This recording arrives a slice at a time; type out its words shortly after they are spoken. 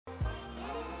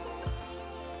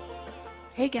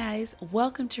Hey guys,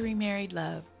 welcome to Remarried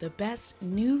Love, the best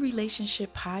new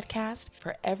relationship podcast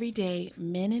for everyday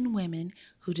men and women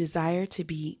who desire to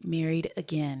be married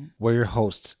again. We're your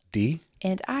hosts, Dee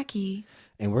and Aki,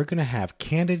 and we're going to have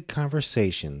candid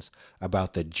conversations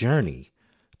about the journey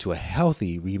to a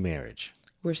healthy remarriage.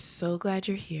 We're so glad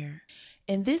you're here.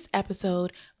 In this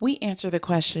episode, we answer the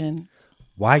question,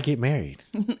 why get married?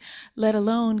 Let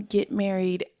alone get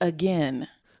married again.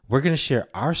 We're going to share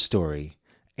our story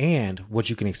and what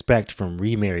you can expect from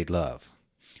remarried love.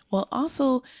 We'll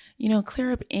also,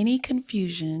 clear up any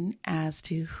confusion as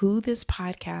to who this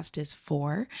podcast is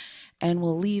for, and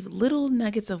we'll leave little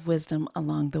nuggets of wisdom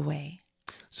along the way.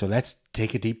 So let's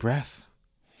take a deep breath.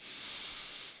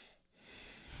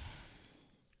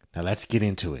 Now let's get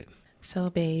into it. So,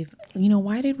 babe,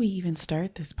 why did we even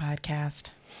start this podcast?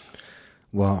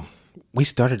 Well, we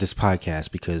started this podcast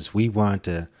because we want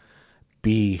to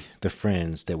be the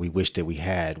friends that we wish that we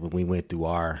had when we went through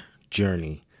our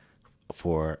journey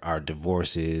for our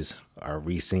divorces, our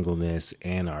re-singleness,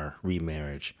 and our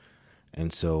remarriage.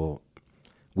 And so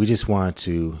we just want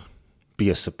to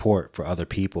be a support for other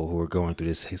people who are going through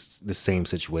the same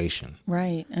situation.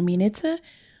 Right. I mean,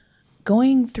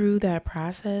 going through that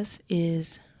process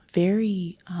is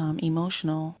very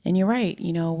emotional. And you're right.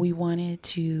 We wanted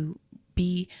to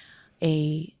be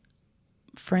a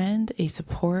friend, a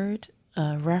support,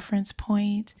 a reference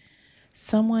point,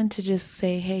 someone to just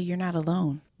say, hey, you're not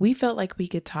alone. We felt like we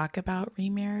could talk about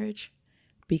remarriage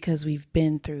because we've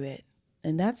been through it.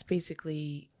 And that's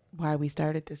basically why we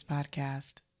started this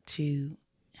podcast, to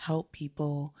help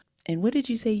people. And what did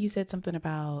you say? You said something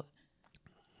about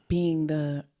being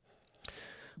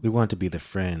we want to be the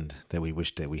friend that we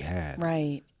wish that we had.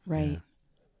 Right. Yeah.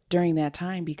 During that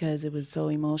time, because it was so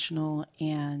emotional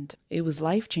and it was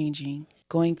life-changing.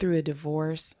 Going through a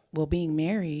divorce, being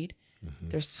married,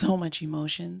 there's so much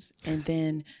emotions. And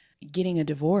then getting a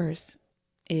divorce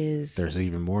there's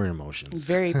even more emotions.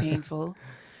 Very painful.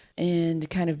 And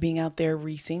kind of being out there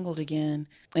re-singled again.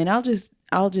 And I'll just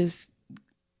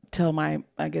tell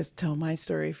my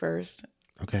story first.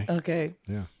 Okay.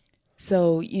 Yeah.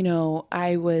 So,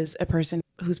 I was a person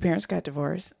whose parents got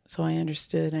divorced. So I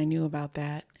knew about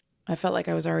that. I felt like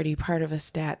I was already part of a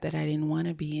stat that I didn't want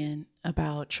to be in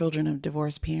about children of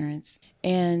divorced parents.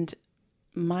 And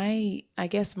my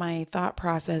thought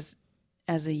process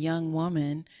as a young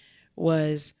woman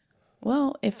was,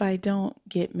 well, if I don't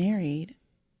get married,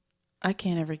 I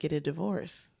can't ever get a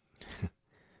divorce.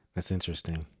 That's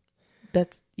interesting.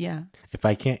 Yeah.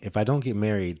 If I don't get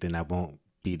married, then I won't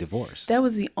be divorced. That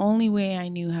was the only way I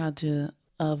knew how to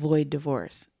avoid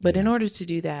divorce. But in order to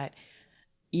do that,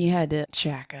 you had to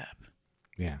shack up.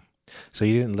 Yeah. So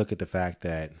you didn't look at the fact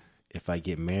that if I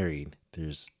get married,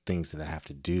 there's things that I have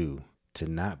to do to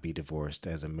not be divorced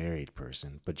as a married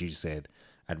person. But you said,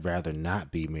 I'd rather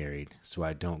not be married so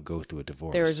I don't go through a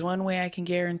divorce. There is one way I can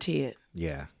guarantee it.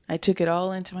 Yeah. I took it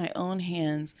all into my own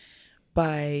hands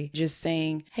by just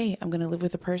saying, hey, I'm going to live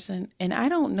with a person. And I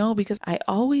don't know, because I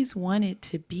always wanted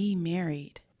to be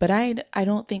married. But I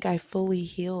don't think I fully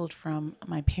healed from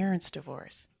my parents'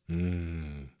 divorce.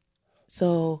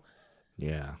 So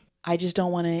yeah, I just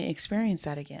don't want to experience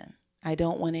that again. I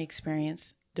don't want to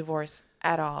experience divorce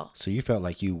at all. So you felt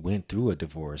like you went through a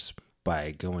divorce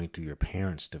by going through your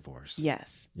parents' divorce?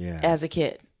 Yes. Yeah. As a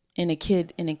kid, in a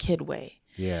kid way.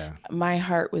 Yeah. My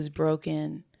heart was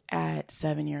broken at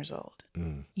 7 years old.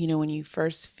 When you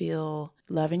first feel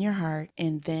love in your heart,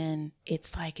 and then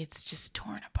it's like it's just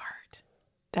torn apart.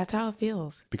 That's how it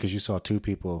feels. Because you saw two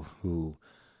people who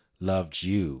loved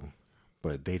you,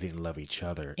 but they didn't love each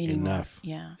other enough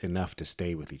to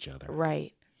stay with each other.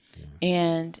 Right. Yeah.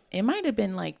 And it might have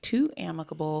been like too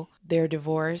amicable, their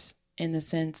divorce, in the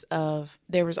sense of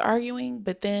there was arguing,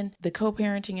 but then the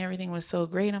co-parenting, everything was so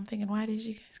great. I'm thinking, why did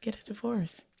you guys get a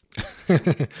divorce?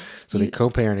 So they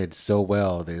co-parented so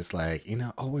well that it's like,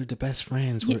 we're the best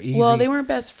friends. We're easy. Well, they weren't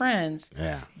best friends.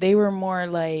 Yeah. They were more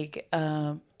like,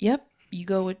 yep, you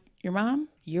go with your mom,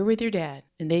 you're with your dad.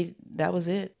 And that was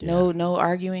it. Yeah. No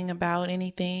arguing about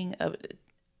anything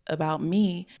about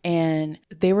me. And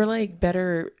they were like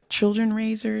better children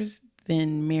raisers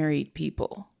than married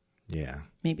people. Yeah.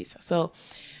 Maybe so. So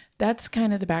that's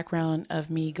kind of the background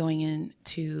of me going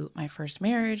into my first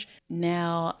marriage.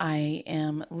 Now I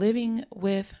am living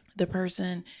with the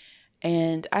person,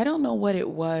 and I don't know what it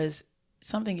was.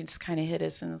 Something just kind of hit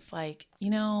us, and it's like,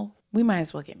 we might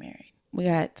as well get married. We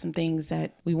got some things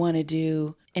that we want to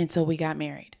do, and so we got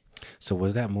married. So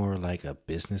was that more like a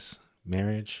business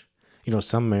marriage?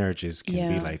 Some marriages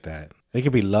can be like that. It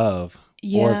could be love,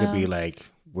 or it could be like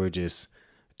we're just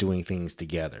doing things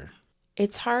together.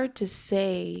 It's hard to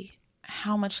say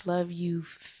how much love you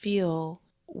feel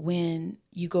when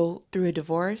you go through a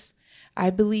divorce. I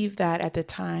believe that at the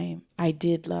time I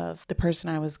did love the person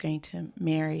I was going to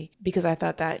marry, because I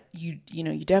thought that you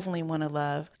definitely want to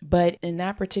love. But in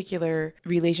that particular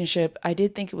relationship, I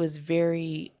did think it was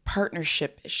very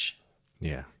partnership-ish.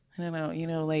 Yeah. I don't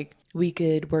know, like we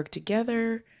could work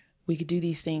together, we could do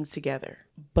these things together.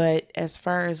 But as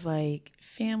far as like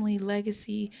family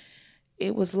legacy,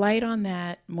 it was light on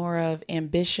that, more of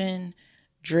ambition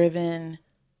driven,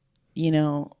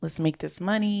 let's make this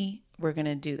money. We're going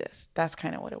to do this. That's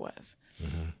kind of what it was.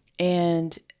 Mm-hmm.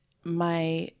 And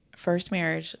my first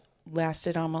marriage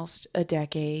lasted almost a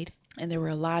decade. And there were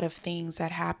a lot of things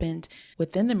that happened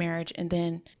within the marriage. And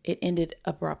then it ended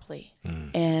abruptly.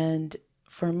 And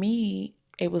for me,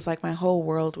 it was like my whole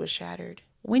world was shattered.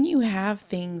 When you have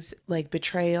things like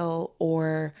betrayal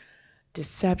or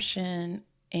deception,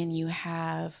 and you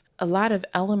have a lot of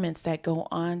elements that go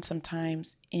on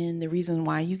sometimes in the reason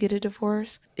why you get a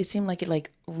divorce, it seemed like it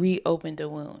like reopened a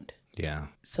wound. Yeah.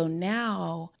 So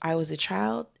now I was a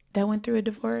child that went through a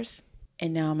divorce,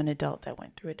 and now I'm an adult that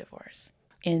went through a divorce.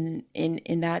 And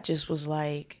that just was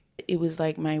like, it was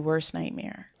like my worst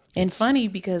nightmare. And funny,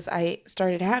 because I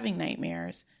started having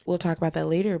nightmares. We'll talk about that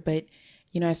later, but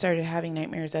I started having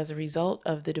nightmares as a result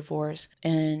of the divorce.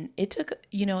 And it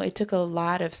took a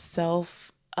lot of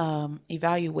self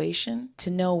evaluation to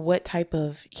know what type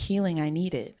of healing I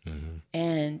needed. Mm-hmm.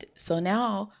 And so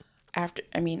now after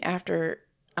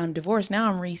I'm divorced,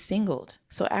 now I'm re-singled.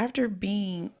 So after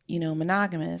being,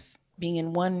 monogamous, being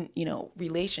in one,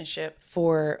 relationship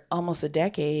for almost a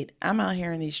decade, I'm out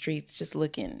here in these streets just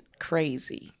looking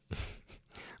crazy.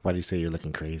 Why do you say you're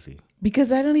looking crazy?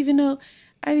 Because I don't even know.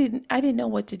 I didn't know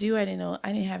what to do. I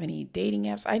didn't have any dating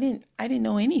apps. I didn't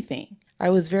know anything. I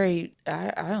was very,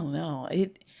 I don't know.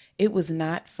 It was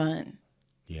not fun.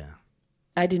 Yeah.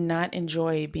 I did not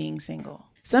enjoy being single.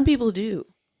 Some people do.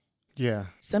 Yeah.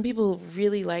 Some people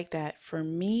really like that. For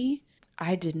me,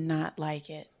 I did not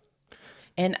like it.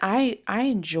 And I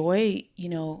enjoy,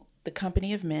 the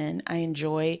company of men. I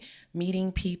enjoy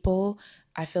meeting people.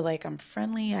 I feel like I'm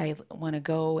friendly. I want to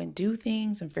go and do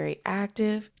things. I'm very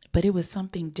active, but it was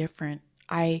something different.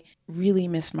 I really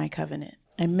missed my covenant.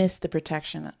 I missed the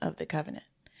protection of the covenant.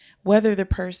 Whether the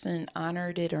person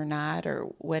honored it or not or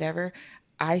whatever,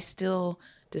 I still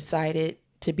decided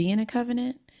to be in a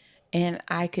covenant, and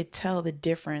I could tell the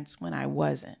difference when I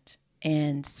wasn't.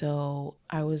 And so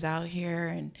I was out here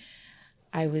and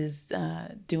I was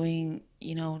doing,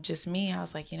 just me. I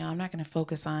was like, I'm not going to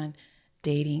focus on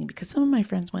dating, because some of my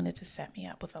friends wanted to set me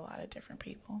up with a lot of different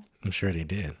people. I'm sure they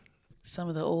did. Some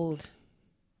of the old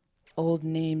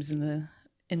names in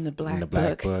the black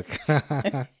book.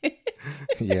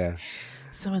 Yeah.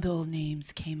 Some of the old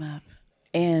names came up,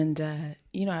 and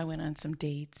I went on some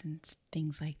dates and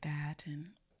things like that, and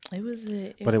it was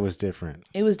different.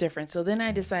 It was different. So then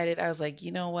I decided, I was like,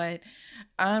 you know what?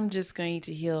 I'm just going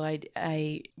to heal.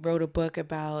 I wrote a book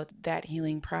about that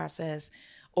healing process,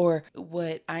 or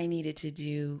what I needed to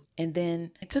do. And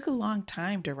then it took a long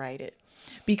time to write it,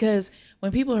 because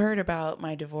when people heard about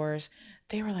my divorce,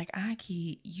 they were like,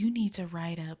 Aki, you need to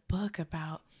write a book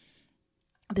about,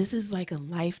 this is like a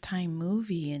Lifetime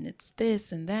movie and it's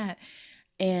this and that.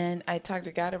 And I talked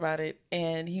to God about it,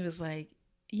 and he was like,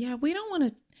 yeah, we don't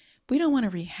want to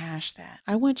rehash that.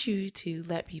 I want you to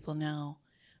let people know,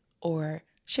 or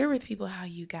share with people how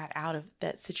you got out of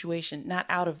that situation, not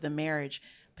out of the marriage,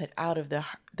 but out of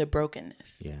the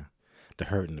brokenness. Yeah. The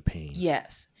hurt and the pain.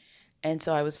 Yes. And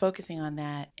so I was focusing on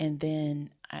that. And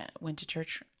then I went to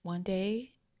church one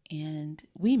day and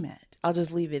we met. I'll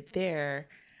just leave it there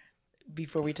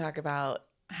before we talk about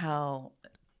how,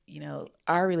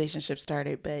 our relationship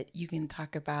started. But you can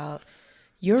talk about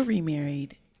your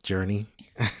remarried journey.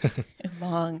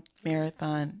 Long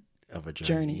marathon of a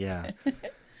journey. Yeah.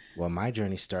 Well, my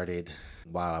journey started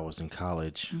while I was in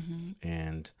college, mm-hmm.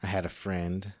 and I had a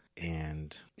friend,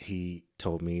 and he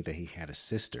told me that he had a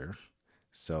sister.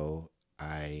 So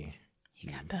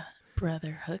You got the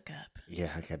brother hookup.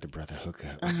 Yeah, I got the brother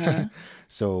hookup. Uh-huh.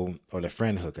 Or the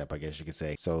friend hookup, I guess you could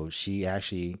say. So she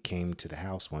actually came to the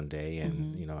house one day,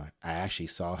 and, mm-hmm. I actually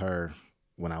saw her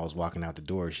when I was walking out the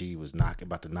door. She was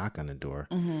about to knock on the door.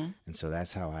 Mm-hmm. And so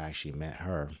that's how I actually met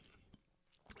her.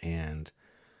 And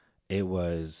it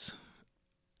was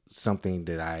something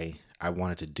that I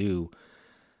wanted to do,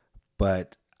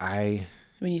 but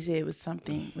When you say it was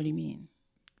something, what do you mean?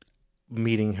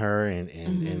 Meeting her and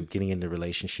mm-hmm. getting into a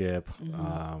relationship.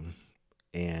 Mm-hmm.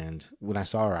 And when I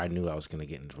saw her, I knew I was going to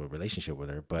get into a relationship with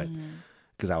her, but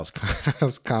because I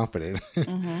was confident.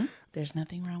 Mm-hmm. There's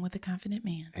nothing wrong with a confident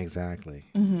man. Exactly.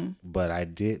 Mm-hmm. But I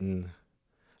didn't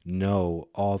know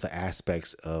all the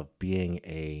aspects of being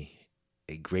a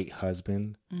great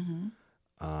husband.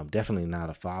 Definitely not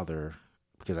a father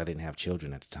because I didn't have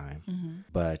children at the time.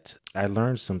 But I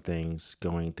learned some things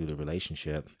going through the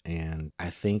relationship, and I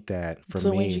think that for me,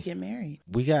 So when did you get married?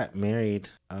 we got married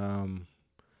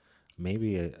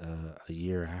maybe a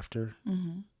year after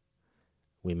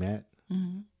we met,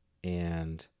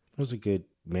 and it was a good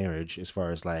marriage as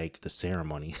far as like the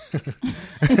ceremony.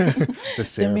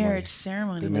 The marriage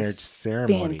ceremony. The marriage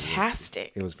ceremony.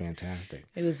 Fantastic. It was fantastic.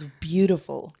 It was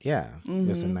beautiful. Yeah, it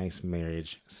was a nice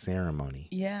marriage ceremony.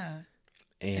 Yeah.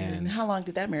 And how long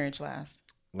did that marriage last?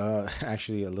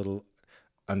 Actually, a little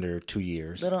under 2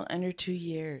 years. Little under 2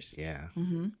 years. Yeah.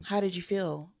 How did you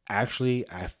feel? Actually,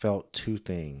 I felt two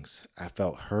things. I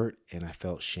felt hurt and I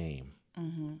felt shame.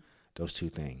 Those two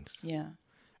things. Yeah.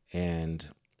 And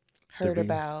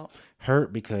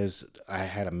Hurt because I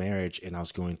had a marriage and I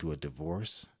was going through a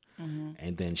divorce,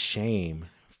 and then shame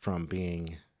from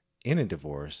being in a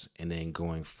divorce and then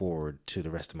going forward to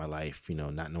the rest of my life,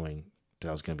 not knowing that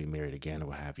I was going to be married again or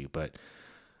what have you. But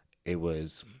it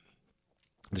was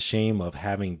the shame of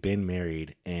having been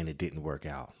married and it didn't work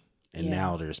out. And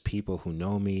now there's people who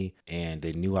know me and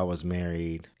they knew I was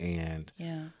married, and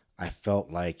I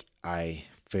felt like I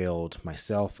failed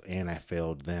myself and I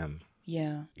failed them.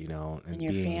 Yeah. And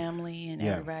your family and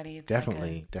everybody. It's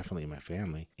definitely my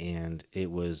family. And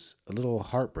it was a little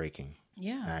heartbreaking.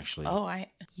 Yeah. Actually. Oh, I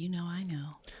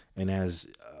know. And as,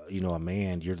 a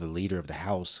man, you're the leader of the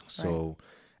house. So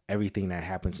everything that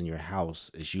happens in your house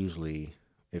is usually,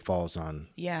 it falls on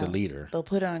the leader. They'll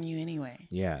put it on you anyway.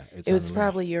 Yeah. It was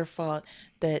probably your fault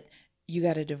that you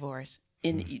got a divorce.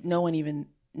 And no one even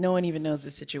knows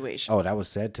the situation. Oh, that was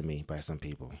said to me by some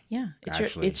people. Yeah.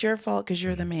 It's your fault because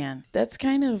you're the man. That's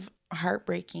kind of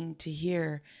heartbreaking to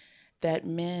hear that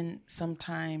men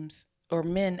sometimes, or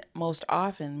men most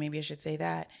often, maybe I should say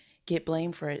that, get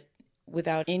blamed for it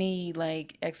without any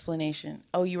explanation.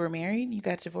 Oh, you were married? You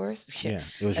got divorced? Yeah.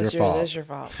 It was your fault. That's your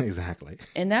fault. Exactly.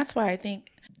 And that's why I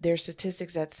think there's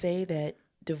statistics that say that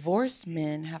divorced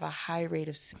men have a high rate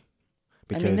of,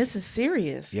 because this is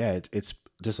serious. Yeah. It's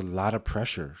there's a lot of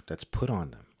pressure that's put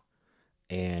on them.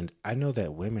 And I know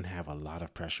that women have a lot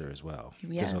of pressure as well.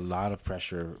 Yes. There's a lot of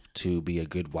pressure to be a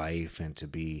good wife and to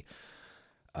be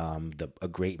a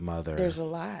great mother. There's a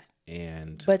lot.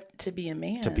 But to be a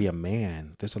man.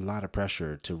 There's a lot of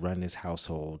pressure to run this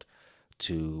household,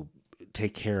 to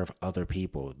take care of other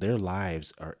people. Their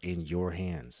lives are in your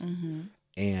hands.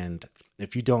 And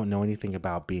if you don't know anything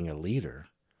about being a leader,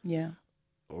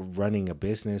 or running a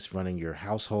business, running your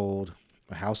household,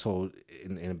 a household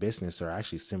in a business are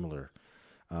actually similar,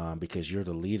 because you're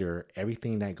the leader.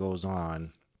 Everything that goes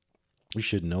on, you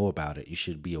should know about it. You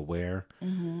should be aware.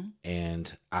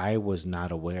 And I was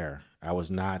not aware. I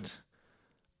was not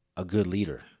a good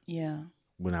leader. Yeah.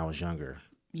 When I was younger.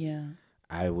 Yeah.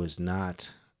 I was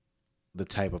not the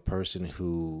type of person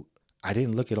who, I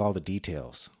didn't look at all the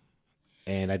details,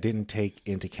 and I didn't take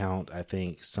into account, I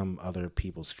think, some other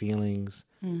people's feelings.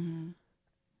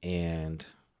 And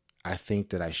I think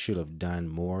that I should have done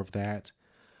more of that,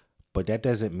 but that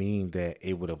doesn't mean that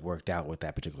it would have worked out with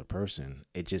that particular person.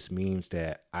 It just means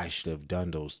that I should have done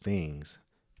those things.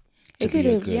 It could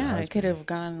have, it could have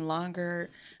gone longer.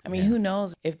 I mean, who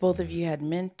knows if both of you had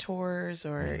mentors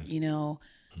or, you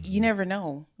never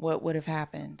know what would have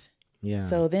happened. Yeah.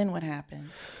 So then what happened?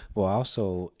 Well,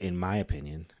 also, in my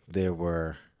opinion, there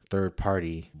were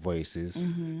third-party voices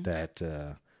that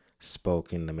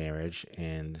spoke in the marriage.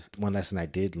 And one lesson I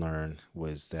did learn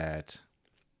was that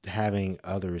having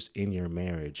others in your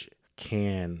marriage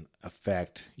can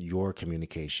affect your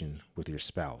communication with your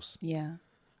spouse. Yeah,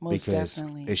 most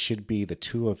definitely. It should be the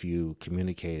two of you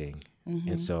communicating.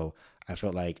 And so I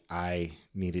felt like I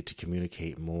needed to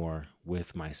communicate more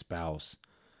with my spouse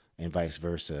and vice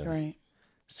versa. Right.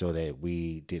 So that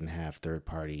we didn't have third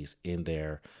parties in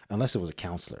there, unless it was a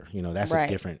counselor. That's right. a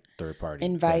different third party.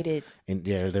 Invited. And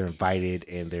they're invited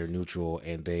and they're neutral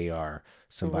and they are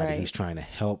somebody who's trying to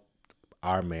help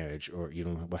our marriage or,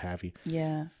 what have you.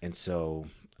 Yes. And so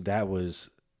that was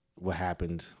what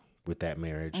happened with that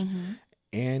marriage.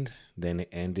 And then it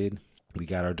ended. We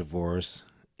got our divorce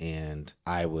and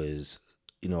I was,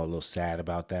 a little sad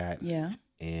about that. Yeah.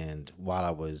 And while I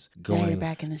was now you're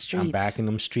back in the streets. I'm back in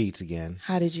them streets again.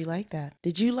 How did you like that?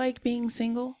 Did you like being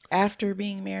single after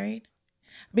being married?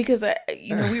 Because,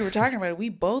 we were talking about it. We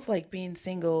both like being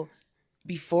single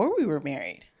before we were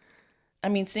married. I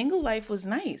mean, single life was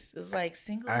nice. It was like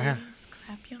single ladies,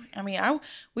 clap your. I mean,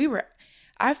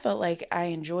 I felt like I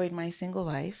enjoyed my single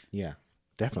life. Yeah,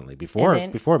 definitely. Before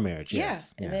marriage,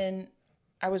 yes. Yeah. And then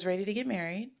I was ready to get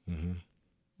married.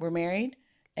 We're married.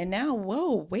 And now,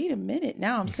 whoa, wait a minute.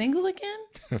 Now I'm single again?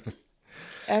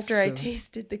 After I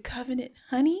tasted the covenant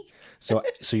honey? So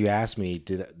you asked me,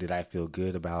 did I feel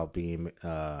good about being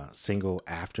single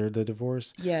after the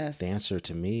divorce? Yes. The answer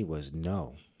to me was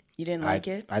no. You didn't like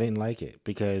it? I didn't like it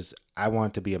because I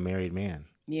wanted to be a married man.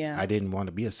 Yeah. I didn't want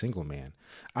to be a single man.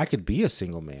 I could be a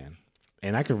single man,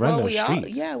 and I could run those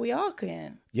streets. We all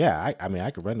can. Yeah, I mean, I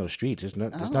could run those streets. There's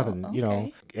nothing, you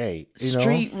know. Hey,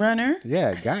 street runner.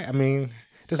 Yeah, guy. I mean,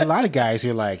 there's a lot of guys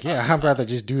who are like, yeah, I'd rather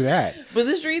just do that. But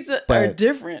the streets are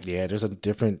different. Yeah, there's a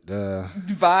different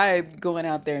vibe going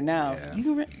out there now.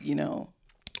 Yeah. You know.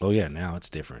 Oh yeah, now it's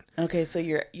different. Okay, so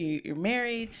you're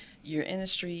married. You're in the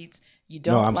streets. You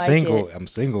don't. No, I'm like single. It. I'm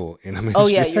single, and I'm in Oh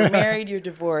yeah, you're married. You're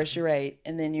divorced. You're right,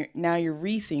 and then you're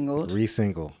re-singled.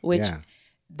 Re-single, which yeah.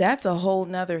 That's a whole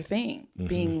nother thing.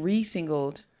 Being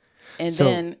re-singled,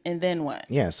 and then what?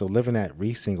 Yeah, so living that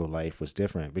re-single life was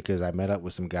different because I met up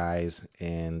with some guys,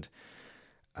 and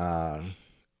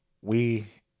we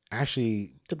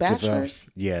actually the bachelors.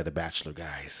 The bachelor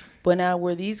guys. But now,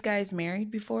 were these guys married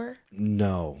before?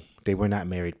 No. They were not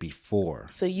married before.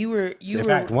 So in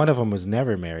fact, one of them was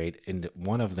never married, and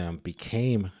one of them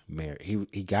became married.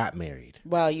 He got married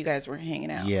while you guys were hanging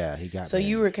out. Yeah, he got. So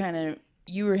married.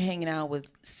 you were hanging out with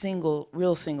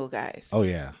real single guys. Oh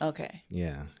yeah. Okay.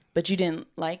 Yeah. But you didn't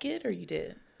like it, or you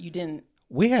did? You didn't.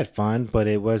 We had fun, but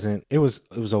it wasn't. It was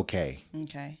okay.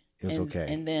 Okay. It was okay.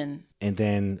 And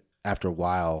then after a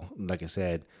while, like I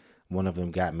said, one of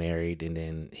them got married, and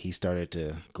then he started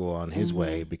to go on his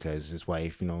way because his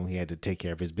wife, he had to take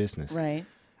care of his business. Right.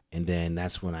 And then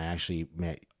that's when I actually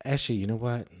met. Actually, you know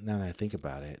what? Now that I think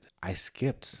about it, I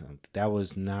skipped some. That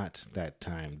was not that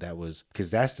time. That was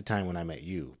because that's the time when I met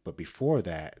you. But before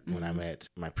that, when I met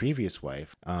my previous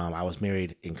wife, I was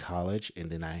married in college, and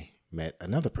then I met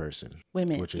another person. Wait a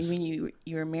minute.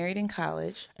 You were married in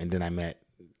college, and then I met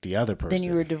the other person. Then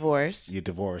you were divorced. You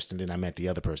divorced, and then I met the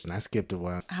other person. I skipped a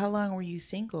while. How long were you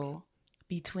single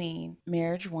between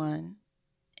marriage 1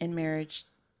 and marriage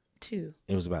 2?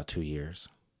 It was about 2 years.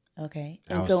 Okay.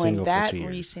 And so in that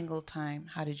re-single time,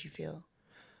 how did you feel?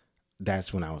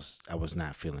 That's when I was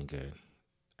not feeling good.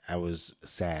 I was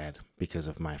sad because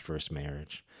of my first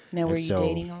marriage. Now, were you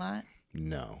dating a lot?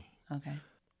 No. Okay.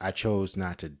 I chose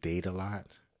not to date a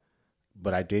lot,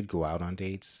 but I did go out on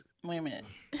dates. Wait a minute.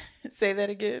 Say that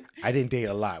again. I didn't date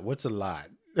a lot. What's a lot?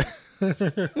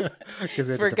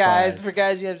 For guys,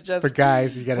 you have to just. For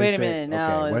guys, you got to say. Wait a minute.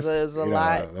 Now, okay, is a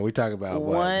lot. Are we talking about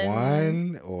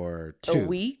one or two? A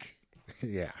week?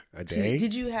 Yeah, a day.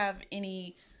 Did you have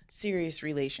any serious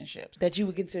relationships that you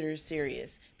would consider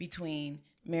serious between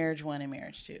marriage 1 and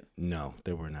marriage 2? No,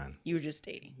 there were none. You were just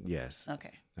dating? Yes.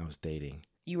 Okay. I was dating.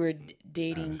 You were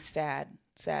dating sad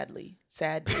dating.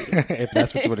 If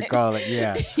that's what you want to call it,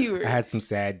 yeah. I had some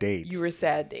sad dates. You were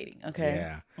sad dating, okay.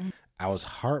 Yeah. Mm-hmm. I was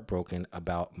heartbroken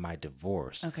about my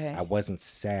divorce. Okay. I wasn't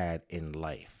sad in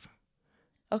life.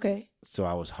 Okay. So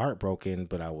I was heartbroken,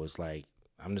 but I was like,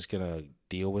 I'm just going to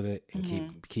deal with it and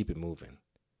keep it moving.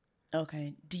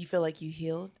 Okay. Do you feel like you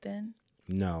healed then?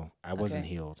 No, I wasn't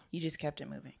healed. You just kept it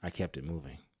moving. I kept it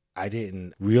moving. I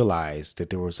didn't realize that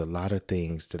there was a lot of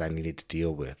things that I needed to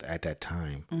deal with at that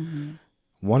time. Mm-hmm.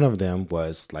 One of them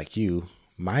was, like you,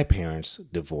 my parents'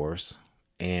 divorce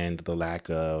and the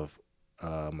lack of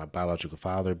my biological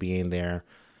father being there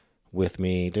with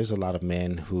me. There's a lot of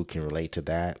men who can relate to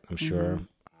that, I'm sure.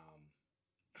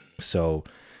 So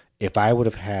if I would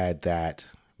have had that,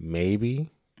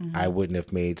 maybe I wouldn't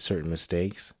have made certain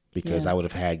mistakes because I would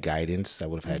have had guidance. I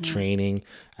would have had training.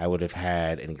 I would have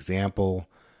had an example.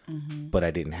 But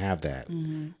I didn't have that.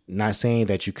 Not saying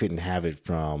that you couldn't have it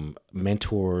from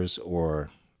mentors or,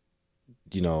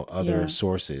 other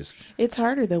sources. It's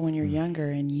harder though when you're younger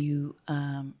and you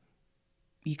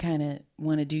kind of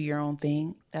want to do your own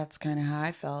thing. That's kind of how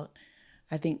I felt.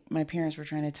 I think my parents were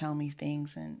trying to tell me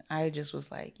things, and I just was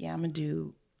like, "Yeah, I'm gonna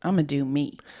do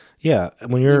me." Yeah,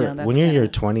 when you're in your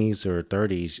 20s or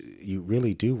 30s, you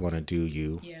really do want to do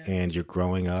you, and you're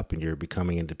growing up and you're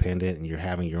becoming independent and you're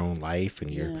having your own life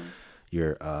and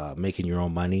you're making your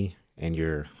own money and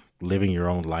you're living your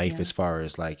own life as far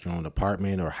as like your own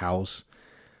apartment or house.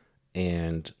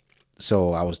 And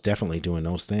so I was definitely doing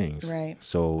those things. Right.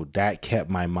 So that kept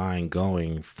my mind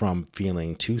going from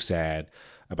feeling too sad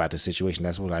about the situation.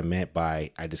 That's what I meant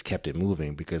by I just kept it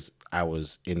moving because I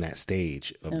was in that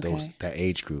stage of that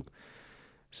age group.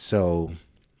 So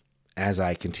as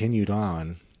I continued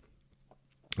on,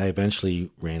 I eventually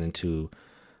ran into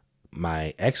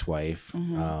my ex-wife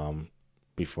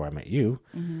before I met you.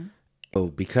 So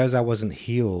because I wasn't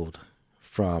healed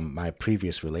from my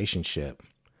previous relationship,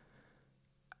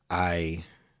 I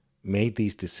made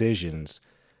these decisions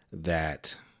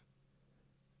that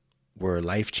were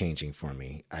life-changing for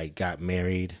me. I got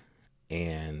married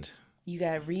and You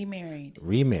got remarried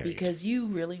remarried. because you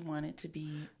really wanted to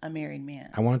be a married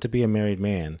man. I wanted to be a married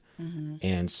man.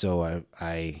 And so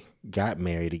I got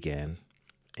married again,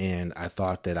 and I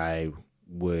thought that I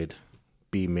would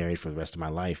be married for the rest of my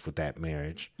life with that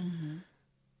marriage.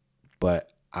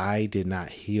 But I did not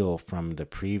heal from the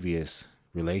previous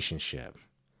relationship.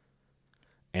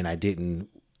 And I didn't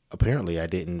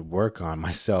work on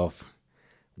myself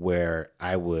where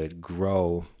I would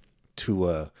grow to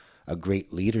a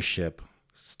great leadership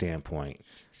standpoint.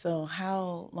 So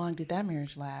how long did that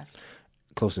marriage last?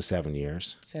 Close to 7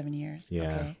 years. 7 years.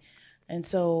 Yeah. Okay. And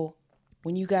so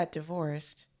when you got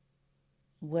divorced,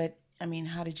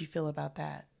 how did you feel about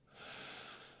that?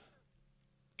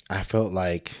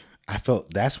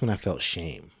 That's when I felt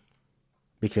shame,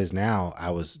 because now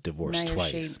I was divorced Now you're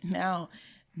twice.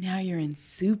 Now you're in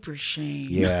super shame.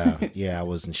 Yeah, I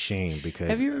was in shame because.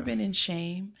 Have you ever been in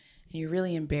shame and you're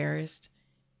really embarrassed,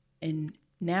 and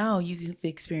now you've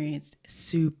experienced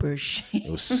super shame?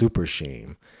 It was super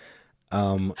shame.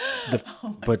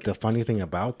 But the funny thing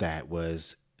about that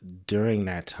was, during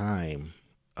that time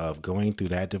of going through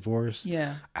that divorce,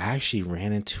 Yeah. I actually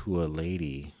ran into a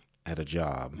lady at a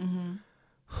job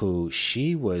who,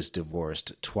 she was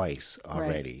divorced twice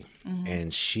already.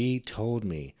 And she told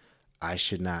me I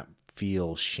should not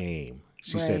feel shame.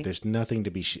 She said, there's nothing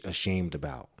to be ashamed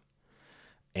about.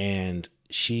 And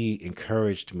she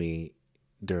encouraged me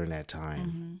during that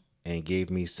time and gave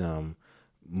me some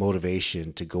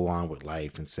motivation to go on with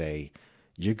life and say,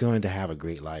 you're going to have a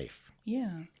great life.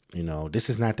 Yeah. You know, this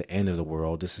is not the end of the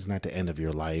world. This is not the end of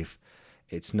your life.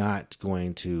 It's not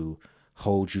going to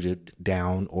hold you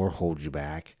down or hold you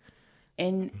back.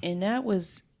 And that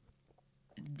was,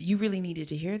 you really needed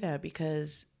to hear that,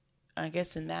 because I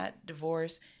guess in that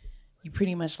divorce, you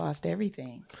pretty much lost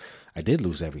everything. I did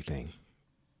lose everything.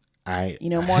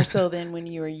 More so than when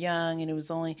you were young and it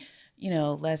was only,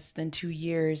 less than 2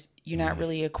 years. You're not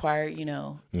really acquired, you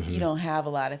don't have a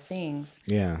lot of things.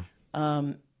 Yeah.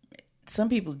 Some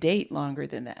people date longer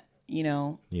than that,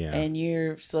 Yeah. and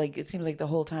it seems like the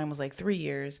whole time was like 3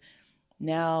 years.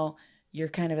 Now you're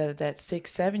kind of at that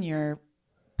 6-7 year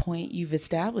point. You've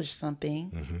established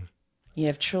something. You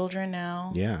have children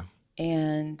now. Yeah.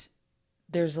 And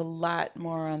there's a lot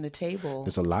more on the table.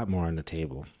 There's a lot more on the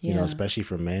table, especially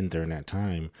for men during that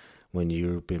time when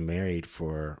you've been married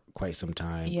for quite some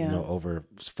time, over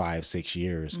 5-6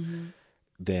 years,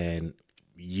 then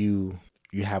you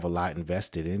have a lot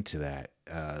invested into that.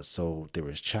 So there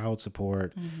was child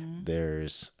support.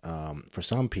 There's, for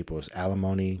some people, it's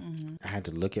alimony. I had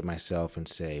to look at myself and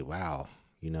say, wow,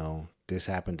 this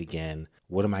happened again.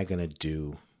 What am I going to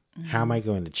do? How am I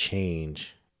going to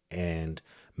change and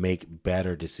make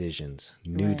better decisions,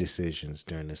 new decisions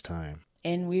during this time?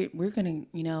 And we're going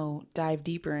to, dive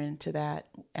deeper into that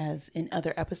as in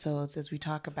other episodes as we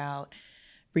talk about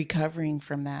recovering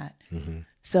from that.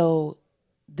 So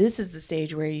this is the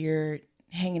stage where you're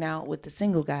hanging out with the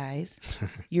single guys.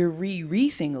 You're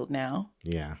re-singled now.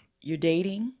 Yeah. You're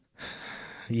dating.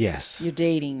 Yes. You're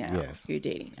dating now. Yes. You're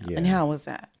dating now. Yeah. And how was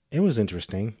that? It was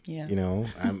interesting. Yeah.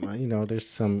 There's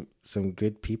some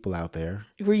good people out there.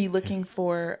 Were you looking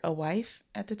for a wife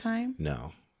at the time?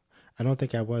 No, I don't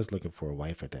think I was looking for a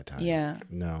wife at that time. Yeah.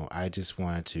 No, I just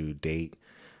wanted to date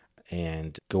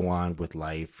and go on with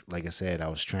life. Like I said, I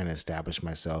was trying to establish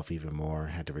myself even more.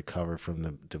 I had to recover from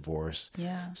the divorce.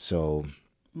 Yeah. So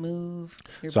move.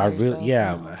 I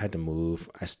had to move.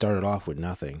 I started off with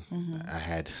nothing. I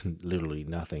had literally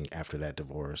nothing after that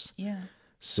divorce. Yeah.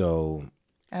 So,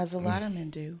 as a lot of men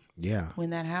do. Yeah. When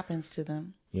that happens to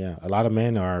them. Yeah. A lot of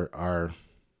men are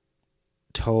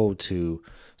told to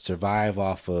survive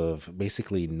off of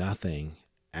basically nothing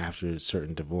after a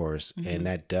certain divorce, and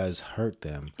that does hurt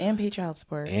them. And pay child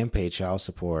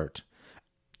support.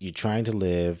 You're trying to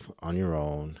live on your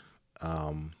own.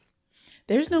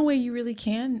 There's no way you really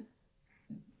can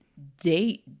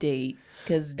date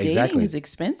because dating is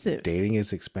expensive. Dating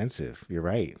is expensive. You're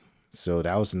right. So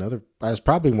that's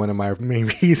probably one of my main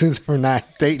reasons for not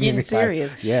dating. Getting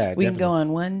serious. Yeah, we can go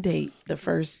on one date, the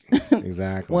first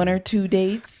exactly 1 or 2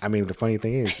 dates. I mean, the funny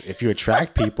thing is, if you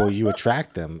attract people, you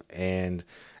attract them, and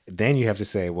then you have to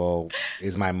say, well,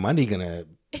 is my money gonna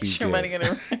be Is your money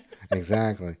gonna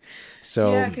exactly?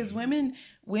 So yeah, because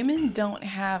women don't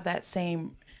have that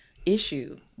same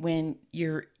issue when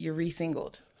you're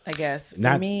re-singled. I guess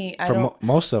for me,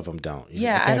 most of them don't.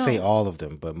 Yeah, I can't say all of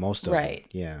them, but most of them.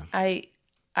 Yeah, I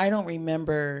don't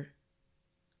remember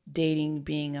dating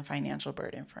being a financial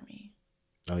burden for me.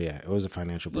 Oh yeah, it was a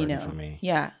financial burden for me.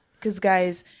 Yeah, because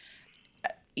guys,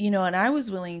 And I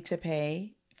was willing to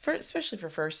pay for, especially for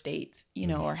first dates,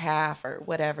 or half or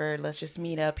whatever. Let's just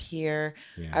meet up here.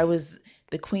 Yeah. I was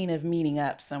the queen of meeting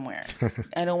up somewhere.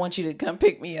 I don't want you to come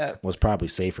pick me up. Well, it's probably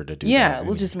safer to do that. Yeah,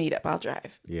 we'll just meet up. I'll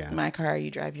drive. Yeah. My car,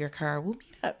 you drive your car. We'll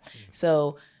meet up.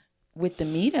 So with the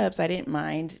meetups, I didn't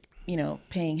mind,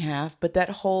 paying half, but that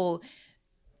whole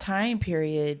time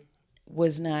period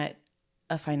was not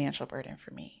a financial burden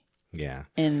for me. Yeah.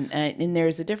 And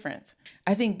there's a difference.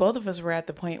 I think both of us were at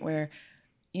the point where,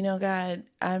 God,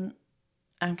 I'm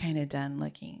kind of done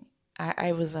looking.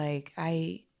 I was like,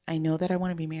 I know that I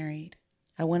want to be married.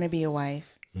 I want to be a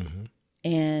wife. Mm-hmm.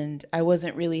 And I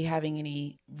wasn't really having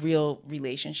any real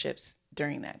relationships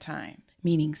during that time.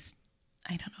 Meaning,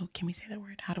 I don't know. Can we say that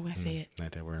word? How do I say it?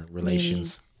 Not that word.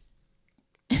 Relations.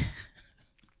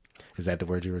 Is that the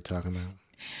word you were talking about?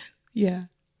 Yeah.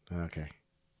 Okay.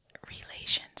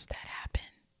 Relations that happen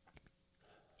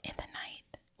in the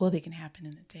night. Well, they can happen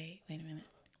in the day. Wait a minute.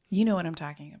 You know what I'm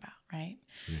talking about, right?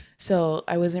 Mm. So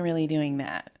I wasn't really doing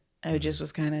that. I just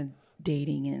was kind of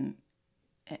dating and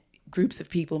groups of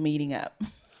people meeting up.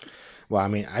 Well, I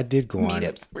mean, I did go on.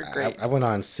 Meetups were great. I went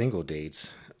on single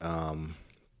dates,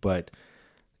 but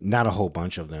not a whole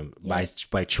bunch of them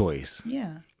by choice.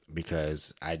 Yeah.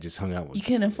 Because I just hung out with. You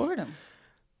can't afford them.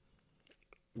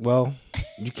 Well,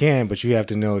 you can, but you have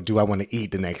to know, do I want to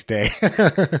eat the next day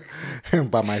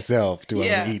by myself? Do I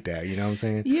want to eat that? You know what I'm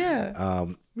saying? Yeah.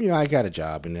 I got a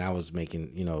job and I was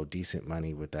making, decent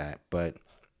money with that. But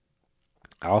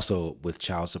I also, with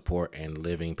child support and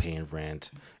living, paying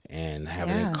rent and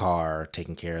having a car,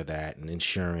 taking care of that and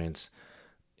insurance,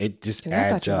 it just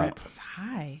adds up. Rent was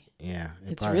high. Yeah.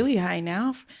 It's really high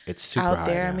now. It's super out high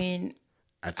there. now. I mean,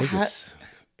 I think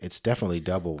it's definitely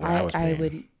double what I was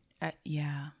paying.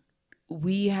 Yeah.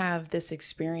 We have this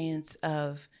experience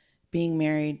of being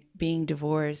married, being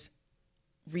divorced,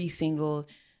 re-singled,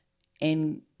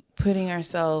 and putting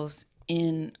ourselves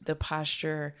in the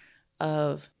posture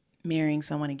of marrying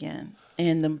someone again.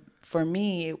 And for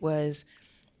me, it was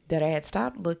that I had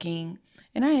stopped looking,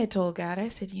 and I had told God, I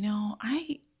said,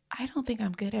 I don't think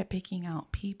I'm good at picking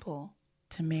out people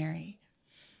to marry.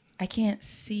 I can't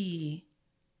see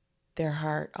their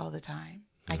heart all the time.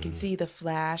 I can see the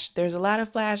flash. There's a lot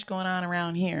of flash going on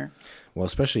around here. Well,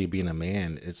 especially being a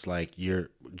man, it's like you're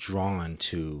drawn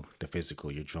to the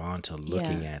physical. You're drawn to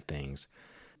looking at things.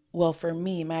 Well, for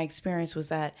me, my experience was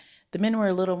that the men were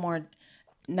a little more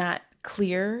not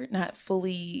clear, not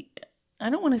fully, I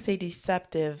don't want to say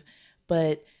deceptive,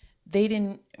 but they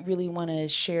didn't really want to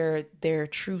share their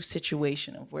true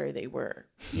situation of where they were,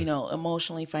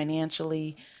 emotionally,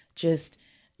 financially, just...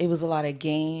 It was a lot of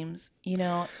games,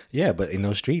 Yeah, but in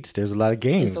those streets, there's a lot of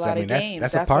games. There's a lot of games.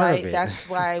 That's a part of it. That's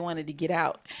why I wanted to get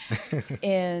out.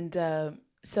 And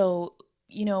so,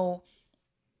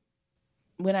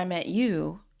 when I met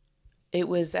you, it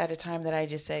was at a time that I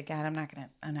just said, God, I'm not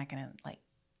gonna like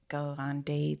go on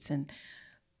dates and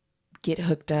get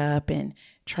hooked up and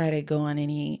try to go on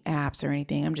any apps or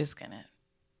anything. I'm just gonna,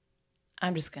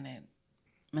 I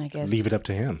guess, leave it up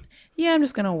to him. Yeah, I'm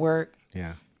just gonna work.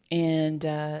 Yeah. And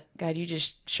God, you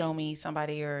just show me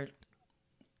somebody or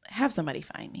have somebody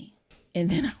find me. And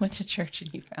then I went to church and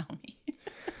you found me.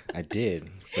 I did,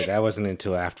 but that wasn't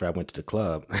until after I went to the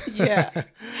club. Yeah.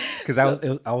 Because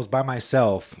I was by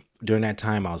myself. During that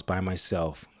time, I was by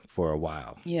myself for a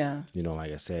while. Yeah.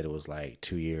 Like I said, it was like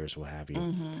 2 years, what have you.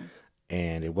 Mm-hmm.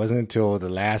 And it wasn't until the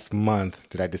last month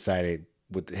that I decided,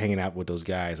 with hanging out with those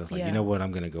guys, I was like, you know what,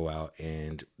 I'm going to go out.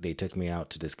 And they took me out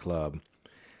to this club.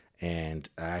 And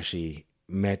I actually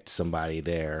met somebody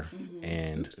there,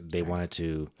 and they wanted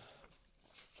to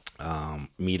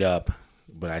meet up.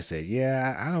 But I said,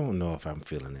 I don't know if I'm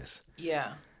feeling this.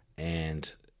 Yeah.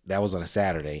 And that was on a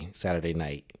Saturday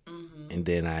night. Mm-hmm. And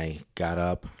then I got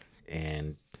up,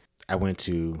 and I went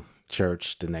to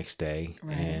church the next day,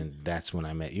 and that's when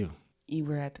I met you. You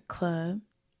were at the club,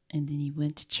 and then you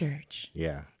went to church.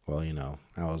 Yeah. Well,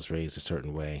 I was raised a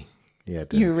certain way. Yeah,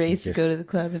 you were raised to go to the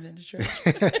club and then to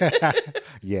church.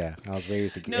 Yeah, I was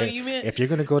raised to. No, you meant if you're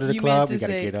gonna go to the club, you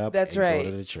gotta get up. That's and right. Go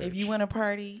to the church. If you want to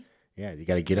party, you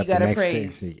gotta get up the next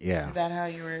day. Yeah, is that how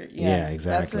you were? Yeah,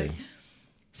 exactly.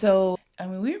 So I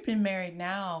mean, we've been married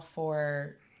now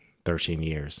for 13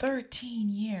 years.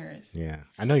 13 years. Yeah,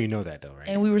 I know you know that though, right?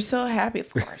 And we were so happy, of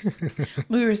course.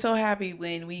 We were so happy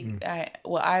when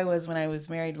I was when I was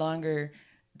married longer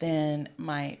than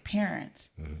my parents.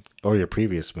 Or your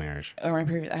previous marriage. I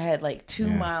had like 2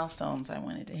 milestones I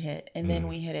wanted to hit, and then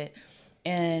we hit it.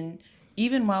 And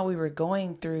even while we were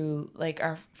going through like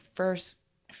our first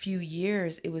few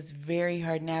years, it was very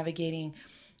hard navigating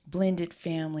blended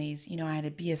families. I had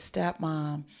to be a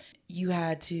stepmom. You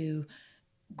had to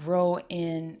grow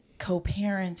in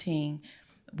co-parenting.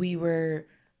 We were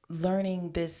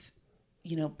learning this,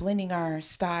 blending our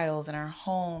styles and our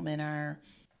home and our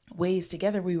ways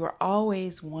together. We were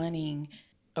always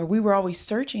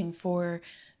searching for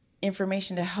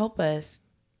information to help us.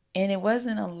 And it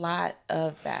wasn't a lot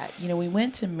of that. We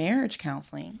went to marriage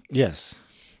counseling. Yes.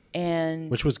 And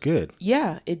which was good.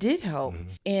 Yeah, it did help.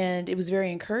 And it was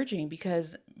very encouraging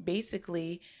because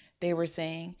basically they were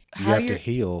saying you have to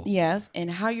heal. Yes.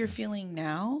 And how you're feeling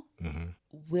now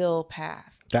will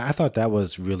pass. I thought that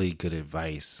was really good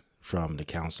advice from the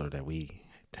counselor that we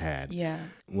had. Yeah.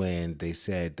 When they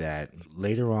said that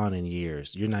later on in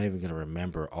years, you're not even going to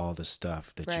remember all the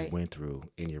stuff that you went through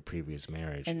in your previous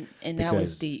marriage. And that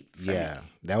was deep. Yeah.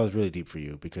 That was really deep for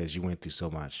you because you went through so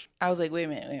much. I was like, wait a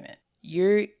minute.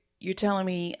 You're telling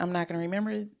me I'm not going to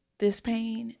remember this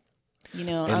pain?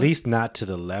 At least not to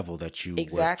the level that you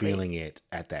were feeling it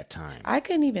at that time. I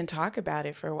couldn't even talk about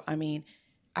it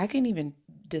I couldn't even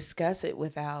discuss it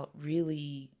without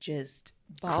really just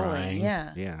bawling. Crying.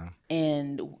 Yeah.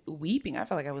 And weeping. I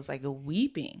felt like I was like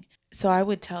weeping. So I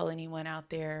would tell anyone out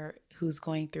there who's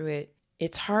going through it,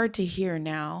 it's hard to hear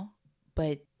now,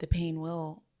 but the pain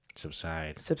will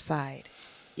subside.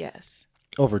 Yes.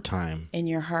 Over time. And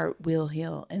your heart will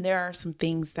heal. And there are some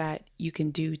things that you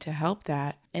can do to help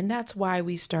that. And that's why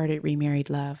we started Remarried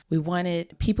Love. We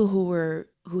wanted people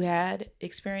who had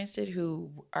experienced it,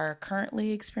 who are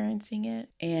currently experiencing it,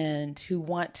 and who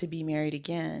want to be married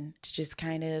again to just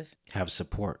kind of have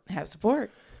support.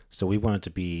 So we wanted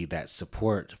to be that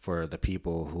support for the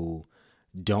people who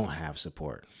don't have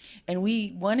support. And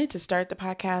we wanted to start the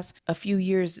podcast a few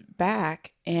years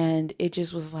back, and it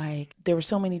just was like there were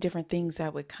so many different things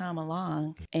that would come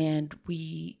along and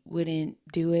we wouldn't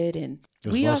do it. And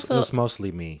it was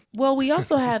mostly me. Well, we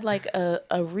also had like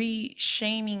a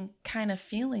re-shaming kind of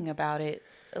feeling about it.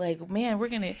 Like, man, we're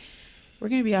gonna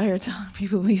be out here telling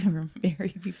people we were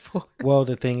married before. Well,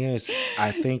 the thing is,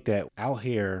 I think that out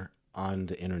here on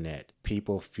the internet,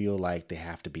 people feel like they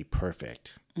have to be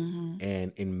perfect.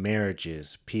 And in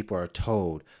marriages, people are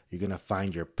told you're going to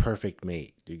find your perfect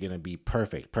mate. You're going to be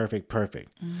perfect.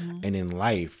 And in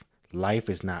life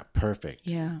is not perfect.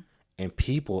 Yeah. And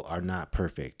people are not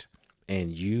perfect.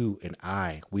 And you and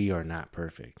we are not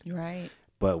perfect. Right.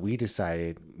 But me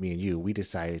and you, we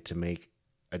decided to make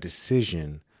a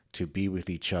decision to be with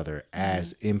each other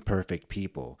as imperfect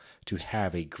people, to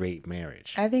have a great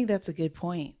marriage. I think that's a good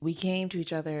point. We came to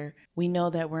each other. We know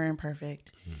that we're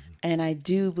imperfect. And I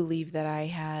do believe that I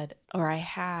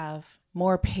have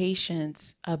more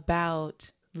patience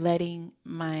about letting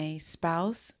my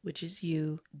spouse, which is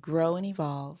you, grow and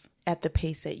evolve at the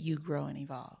pace that you grow and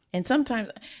evolve. And sometimes,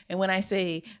 and when I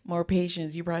say more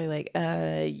patience, you're probably like,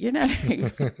 you're not.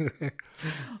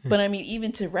 But I mean,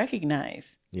 even to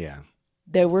recognize. Yeah.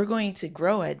 That we're going to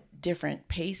grow at different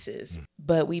paces,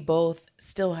 but we both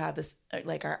still have this,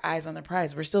 like our eyes on the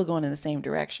prize. We're still going in the same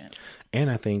direction. And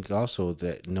I think also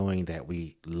that knowing that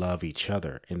we love each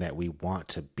other and that we want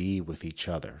to be with each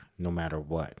other no matter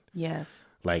what. Yes.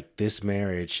 Like this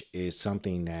marriage is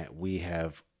something that we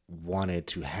have wanted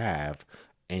to have,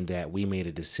 and that we made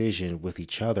a decision with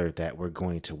each other that we're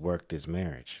going to work this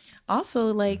marriage.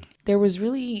 Also, like there was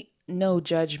really no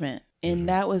judgment. And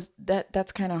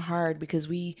that's kind of hard because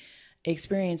we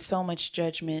experienced so much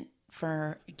judgment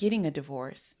for getting a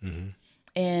divorce.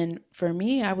 And for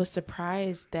me, I was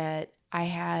surprised that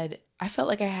I felt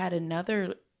like I had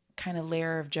another kind of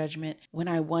layer of judgment when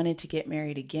I wanted to get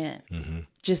married again.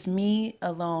 Just me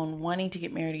alone wanting to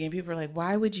get married again. People are like,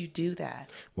 why would you do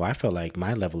that? Well, I felt like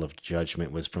my level of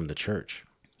judgment was from the church.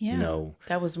 Yeah,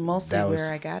 that was mostly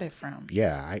where I got it from.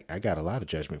 Yeah, I got a lot of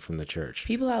judgment from the church.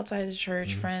 People outside the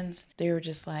church, friends, they were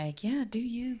just like, yeah, do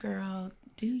you, girl,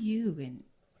 do you.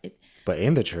 But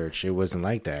in the church, it wasn't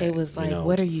like that. It was like,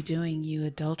 what are you doing, you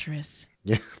adulteress?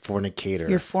 Yeah, fornicator.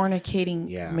 You're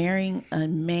fornicating, marrying a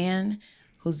man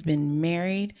who's been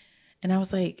married. And I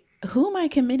was like, who am I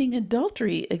committing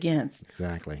adultery against?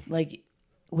 Exactly. Like,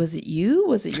 was it you?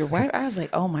 Was it your wife? I was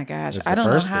like, oh my gosh. I don't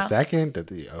know how. The second,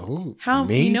 who? How,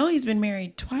 me? He's been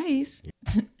married twice.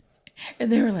 And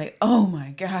they were like, oh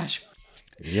my gosh.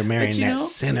 You're marrying that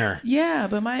sinner. Yeah,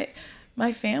 but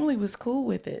my family was cool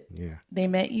with it. Yeah. They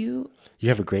met you. You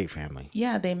have a great family.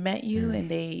 Yeah, they met you and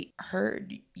they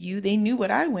heard you. They knew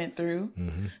what I went through.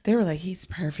 They were like, he's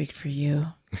perfect for you.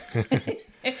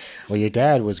 Well, your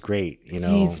dad was great,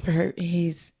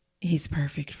 He's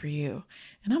perfect for you.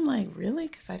 And I'm like, really?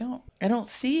 Because I don't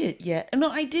see it yet. No,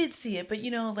 I did see it, but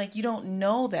you don't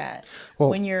know that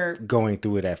when you're going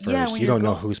through it at first. Yeah, you don't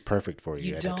know who's perfect for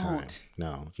you at the time.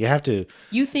 No, you have to.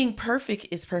 You think perfect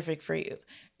is perfect for you.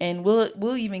 And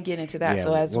we'll even get into that. Yeah,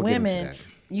 So as we'll get into women, that.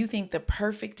 you think the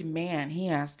perfect man, he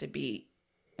has to be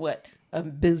what? A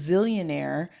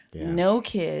bazillionaire, Yeah. no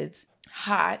kids,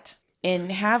 hot,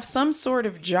 and have some sort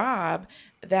of job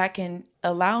that can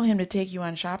allow him to take you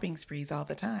on shopping sprees all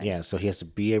the time. Yeah, so he has to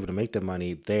be able to make the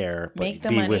money there, but Make the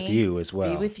be money, with you as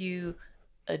well. Be with you,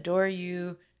 adore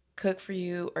you, cook for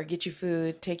you, or get you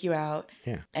food, take you out.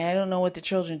 Yeah. And I don't know what the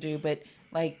children do, but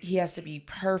like he has to be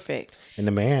perfect. And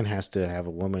the man has to have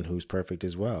a woman who's perfect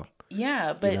as well.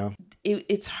 Yeah, but You know?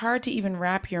 it's hard to even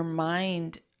wrap your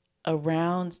mind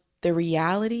around the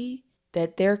reality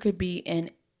that there could be an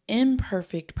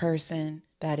imperfect person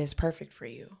that is perfect for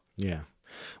you. Yeah.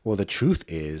 Well, the truth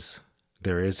is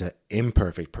there is an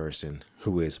imperfect person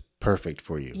who is perfect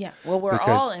for you. Yeah. Well, we're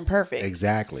Because- all imperfect.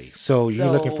 Exactly. So you're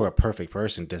looking for a perfect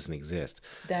person doesn't exist.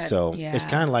 So it's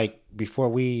kind of like before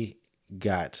we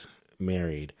got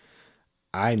married,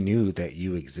 I knew that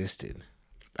you existed.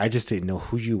 I just didn't know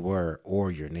who you were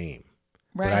or your name.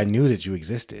 Right. But I knew that you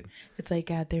existed. It's like,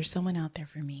 God, there's someone out there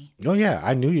for me. Oh yeah,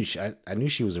 I knew you. I knew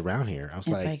she was around here. I was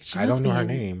It's like, she I must don't know be her in-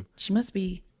 name. She must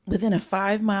be within a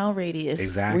 5-mile radius.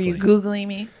 Exactly. Were you Googling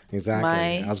me? Exactly.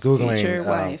 My I was Googling. future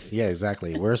wife. Yeah,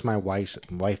 exactly. Where's my wife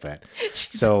at?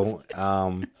 So,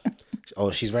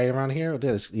 oh, she's right around here.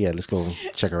 Let's go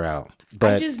check her out.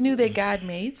 But I just knew that God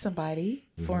made somebody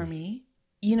for me.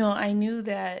 You know, I knew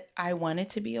that I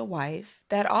wanted to be a wife.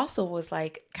 That also was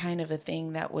like kind of a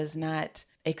thing that was not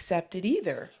accepted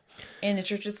either. And the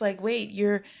church is like, wait,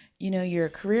 you're a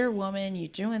career woman. You're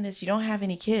doing this. You don't have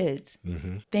any kids.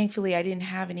 Thankfully, I didn't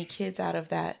have any kids out of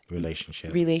that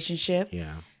relationship.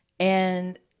 Yeah.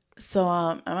 And so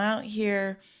I'm out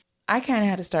here. I kind of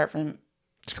had to start from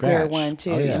square Scratch. one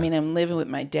too. Oh, yeah. I mean, I'm living with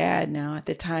my dad now at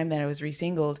the time that I was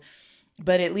resingled.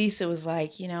 But at least it was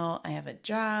like, I have a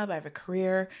job, I have a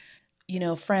career.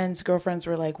 Girlfriends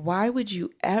were like, why would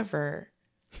you ever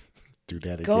Do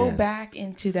that again. go back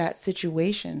into that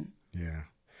situation Yeah.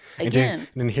 again? And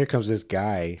then here comes this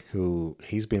guy who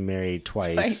he's been married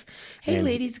twice. Like, hey, and-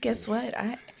 ladies, guess what?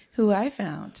 Who I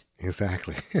found.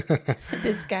 Exactly.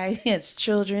 This guy has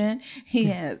children.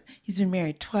 He's been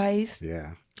married twice.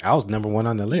 Yeah. I was number one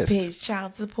on the list. Pays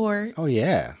child support. Oh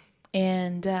yeah.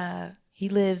 And he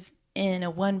lives in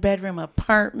a 1-bedroom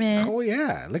apartment. Oh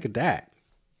yeah. Look at that.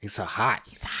 He's so hot.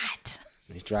 He's hot.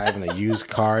 He's driving a used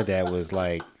car that was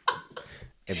like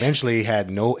eventually had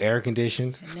no air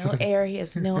conditioned. No air. He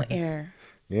has no air.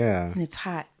 Yeah. And it's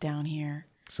hot down here.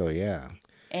 So yeah.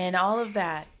 And all of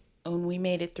that, when we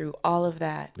made it through all of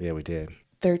that, Yeah, we did.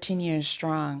 13 years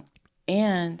strong.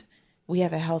 And we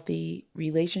have a healthy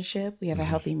relationship. We have a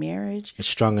healthy marriage, It's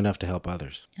strong enough to help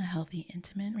others. a healthy,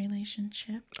 intimate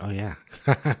relationship. Oh yeah.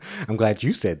 I'm glad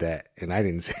you said that and I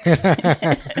didn't say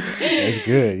It's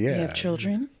good. Yeah. We have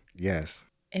children. Yes.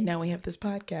 And now we have this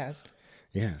podcast.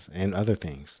 Yes. And other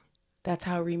things. That's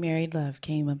how Remarried Love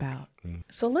came about.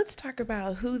 So let's talk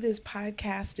about who this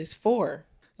podcast is for.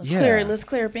 Let's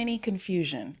clear up any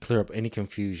confusion. Clear up any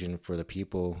confusion for the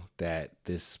people that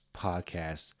this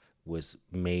podcast was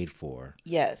made for.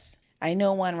 Yes. I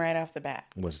know one right off the bat.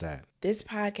 What's that? This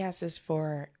podcast is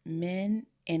for men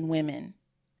and women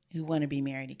who want to be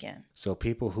married again. So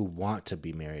people who want to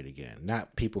be married again,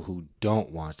 not people who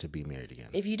don't want to be married again.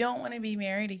 If you don't want to be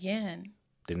married again,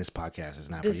 Then this podcast is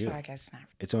not this for you. podcast is not for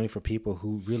It's only for people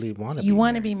who really want to you. You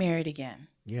want to married. be married again.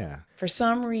 Yeah. For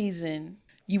some reason,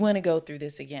 you want to go through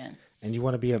this again. And you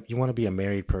want to be a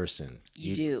married person.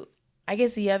 You do. I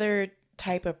guess the other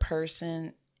type of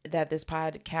person that this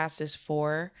podcast is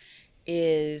for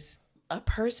is a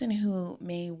person who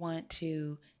may want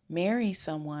to marry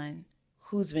someone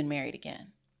who's been married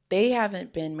again. They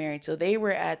haven't been married, so they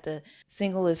were at the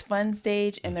single is fun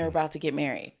stage and they're about to get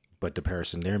married. But the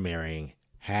person they're marrying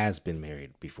has been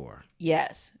married before.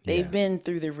 Yes, they've Yeah. been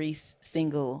through the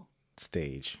single,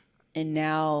 Stage. and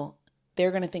now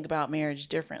they're going to think about marriage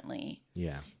differently.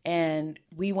 Yeah. And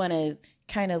we want to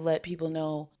kind of let people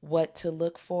know what to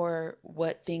look for,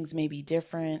 what things may be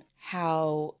different,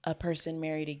 how a person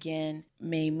married again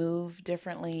may move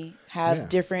differently, have Yeah.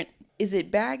 different. Is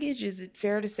it baggage? Is it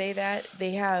fair to say that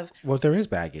they have? Well, there is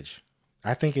baggage.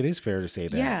 I think it is fair to say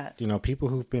that. Yeah. You know, people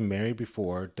who've been married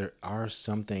before, there are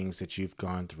some things that you've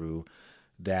gone through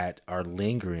that are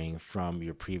lingering from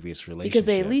your previous relationship. Because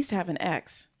they at least have an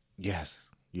ex, Yes.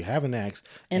 You have an ex.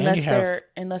 and unless you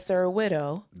have, they're a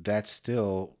widow. that's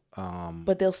still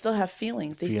But they'll still have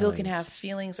feelings. They still can Feelings. have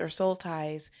feelings or soul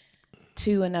ties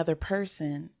to another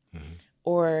person. Mm-hmm.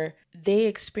 Or they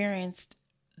experienced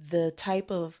the type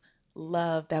of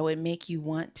love that would make you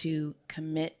want to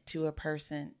commit to a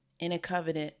person in a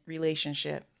covenant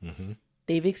relationship. Mm-hmm.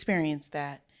 They've experienced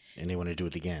that. And they want to do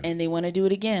it again. And they want to do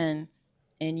it again.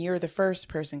 And you're the first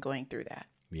person going through that.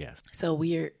 Yes. So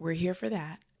we're here for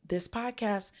that. This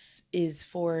podcast is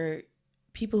for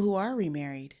people who are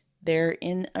remarried. They're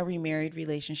in a remarried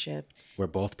relationship. Where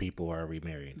both people are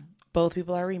remarried. Both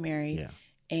people are remarried. Yeah.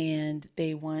 And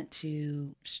they want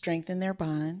to strengthen their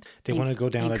bond. They want to go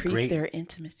down increase their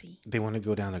intimacy. They want to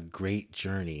go down a great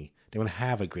journey. They want to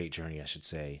have a great journey, I should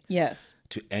say. Yes.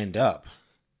 To end up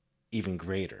even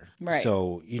greater. Right.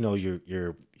 So, you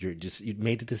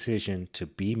made the decision to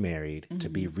be married, to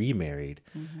be remarried,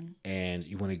 and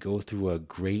you want to go through a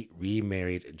great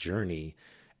remarried journey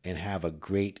and have a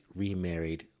great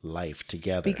remarried life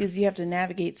together. Because you have to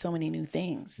navigate so many new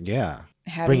things. Yeah.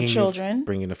 Having children.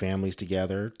 Bringing the families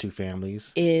together, 2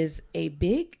 families. Is a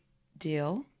big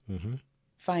deal.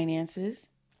 Finances.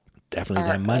 Definitely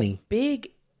that money. A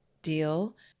big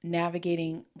deal.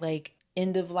 Navigating like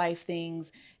end of life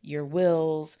things, your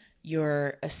wills,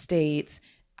 your estates,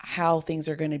 how things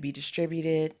are going to be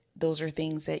distributed. Those are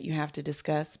things that you have to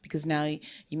discuss because now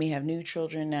you may have new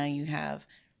children. Now you have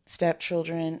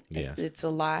stepchildren. Yes. It's a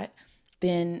lot.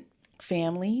 Then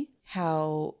family,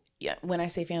 when I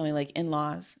say family, like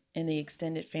in-laws and the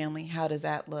extended family, how does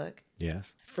that look?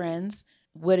 Yes. Friends,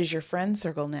 what is your friend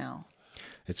circle now?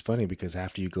 It's funny because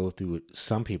after you go through it,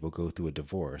 some people go through a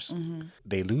divorce,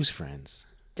 they lose friends.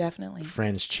 Definitely.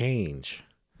 Friends change.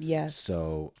 Yes.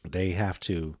 So they have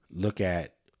to look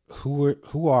at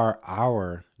who are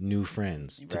our new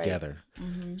friends together.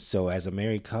 So as a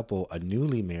married couple, a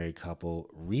newly married couple,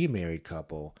 remarried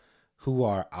couple, who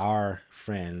are our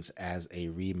friends as a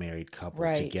remarried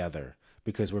couple together?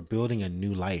 Because we're building a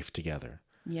new life together.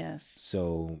 Yes.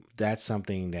 So that's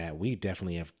something that we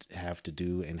definitely have to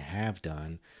do and have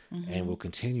done and will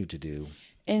continue to do.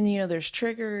 And, there's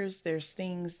triggers, there's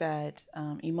things that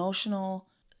emotional,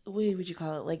 what would you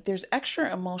call it? Like there's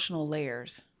extra emotional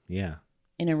layers. Yeah.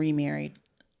 In a remarried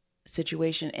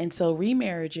situation. And so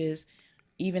remarriages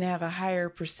even have a higher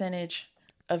percentage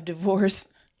of divorce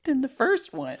than the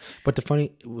first one. But the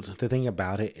thing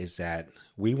about it is that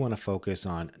we want to focus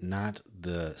on not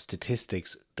the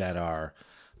statistics that are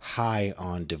high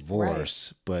on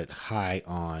divorce, but high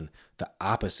on the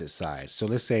opposite side. So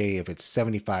let's say if it's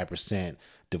 75%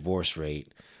 divorce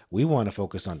rate, we want to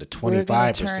focus on the 25%. We're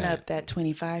going to turn up that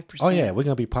 25%. Oh yeah, we're going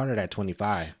to be part of that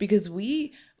 25. Because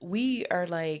we are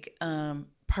like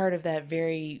part of that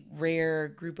very rare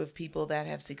group of people that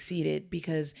have succeeded.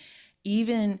 Because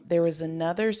even there was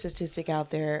another statistic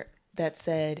out there that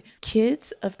said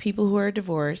kids of people who are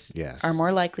divorced are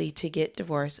more likely to get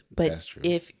divorced. But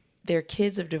if they're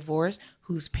kids of divorce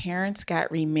whose parents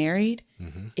got remarried,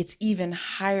 it's even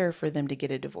higher for them to get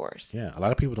a divorce. Yeah, a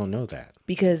lot of people don't know that.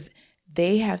 Because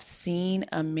they have seen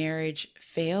a marriage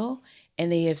fail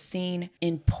and they have seen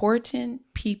important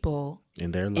people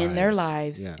in their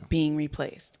lives being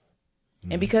replaced.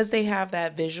 And because they have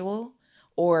that visual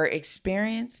or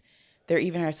experience, they're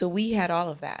even higher. So we had all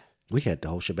of that. We had the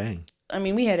whole shebang. I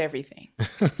mean, we had everything.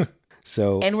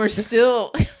 And we're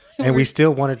still... And we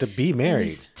still wanted to be married.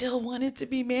 We still wanted to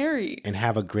be married. And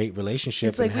have a great relationship.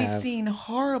 It's like we've seen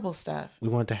horrible stuff. We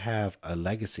wanted to have a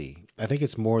legacy. I think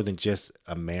it's more than just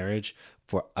a marriage.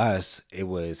 For us, it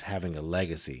was having a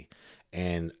legacy.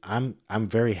 And I'm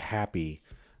very happy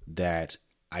that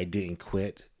I didn't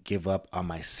give up on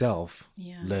myself,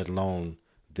 let alone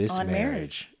this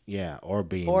marriage. Yeah, or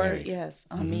being married. Or, yes,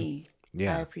 on me.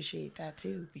 Yeah. I appreciate that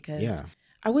too. Because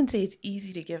I wouldn't say it's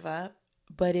easy to give up,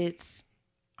 but it's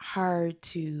hard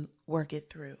to work it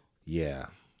through. Yeah.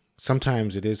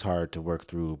 Sometimes it is hard to work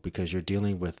through because you're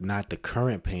dealing with not the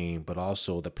current pain, but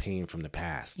also the pain from the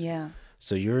past. Yeah.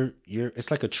 So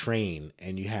it's like a train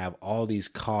and you have all these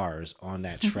cars on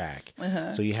that track.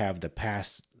 So you have the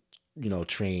past,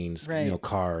 trains,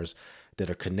 cars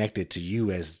that are connected to you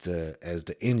as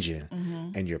the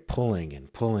engine and you're pulling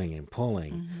and pulling and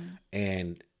pulling.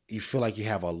 And you feel like you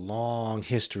have a long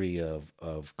history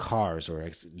of cars or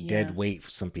dead weight for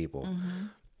some people.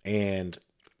 And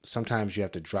sometimes you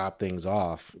have to drop things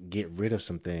off, get rid of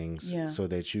some things so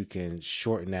that you can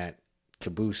shorten that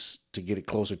caboose to get it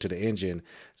closer to the engine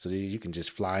so that you can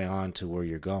just fly on to where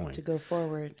you're going. To go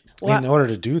forward. Well, in order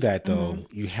to do that, though,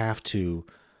 you have to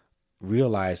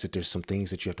realize that there's some things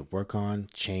that you have to work on,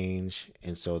 change.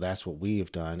 And so that's what we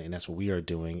have done and that's what we are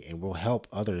doing. And we'll help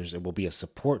others. It will be a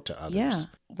support to others. Yeah.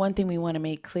 One thing we want to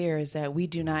make clear is that we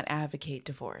do not advocate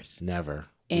divorce. Never.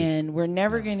 And we're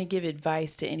never going to give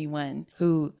advice to anyone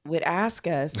who would ask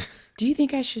us, do you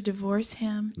think I should divorce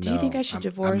him? Do you think I should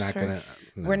divorce her?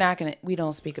 We're not going to, we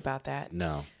don't speak about that.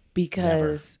 No.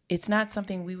 Because it's not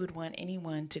something we would want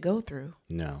anyone to go through.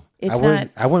 No. It's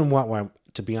I wouldn't want,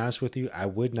 to be honest with you, I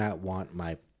would not want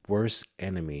my worst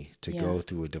enemy to go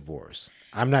through a divorce.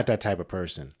 I'm not that type of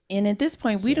person. And at this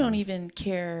point, we don't even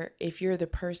care if you're the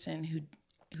person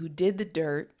who did the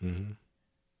dirt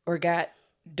or got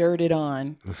dirted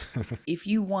on. If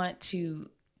you want to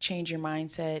change your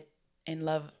mindset and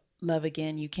love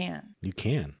again, you can. You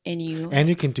can. And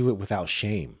you can do it without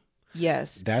shame.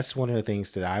 Yes. That's one of the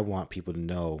things that I want people to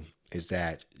know is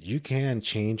that you can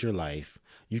change your life.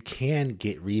 You can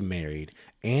get remarried,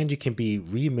 and you can be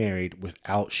remarried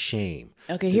without shame.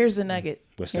 Okay, here's the nugget.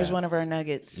 What's here's that? one of our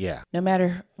nuggets. Yeah. No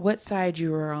matter what side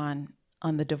you are on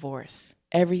the divorce,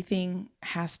 everything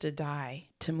has to die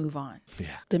to move on. Yeah.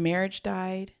 The marriage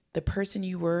died. The person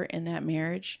you were in that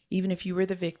marriage, even if you were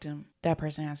the victim, that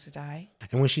person has to die.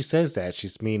 And when she says that,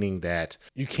 she's meaning that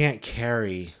you can't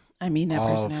carry... that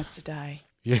person has to die.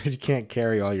 You can't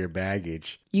carry all your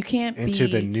baggage. You can't into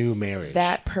be the new marriage.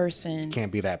 That person. You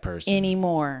can't be that person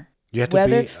anymore. You have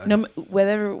to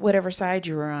whatever side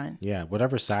you were on. Yeah,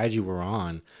 whatever side you were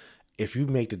on. If you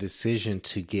make the decision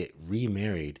to get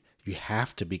remarried, you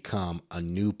have to become a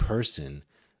new person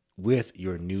with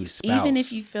your new spouse. Even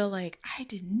if you feel like I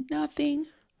did nothing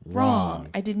wrong.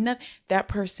 I did nothing. That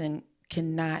person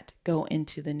cannot go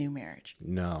into the new marriage.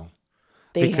 No.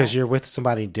 Because you're with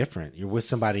somebody different. You're with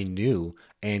somebody new,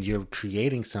 and you're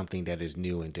creating something that is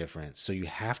new and different. So you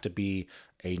have to be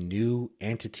a new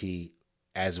entity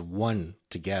as one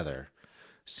together.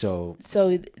 So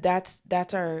that's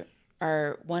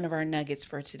our one of our nuggets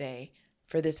for today,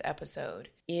 for this episode.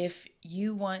 If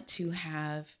you want to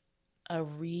have a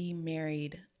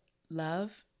remarried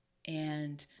love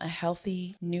and a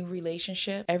healthy new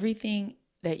relationship, everything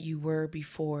that you were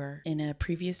before in a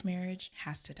previous marriage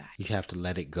has to die. You have to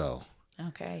let it go.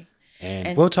 Okay.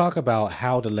 And we'll talk about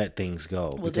how to let things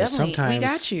go. Well, because definitely. sometimes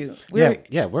We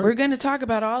got you. We're going to talk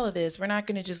about all of this. We're not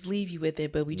going to just leave you with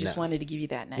it, but we just wanted to give you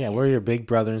that nugget. Yeah, we're your big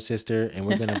brother and sister, and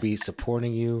we're going to be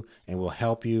supporting you, and we'll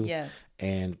help you. Yes.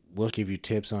 And we'll give you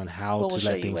tips on how to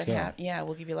let things go.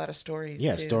 We'll give you a lot of stories.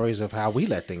 Yeah, too. Stories of how we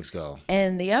let things go.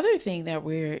 And the other thing that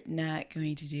we're not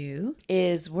going to do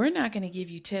is we're not going to give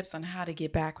you tips on how to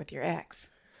get back with your ex.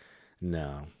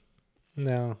 No,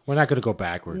 we're not going to go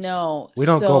backwards. No, we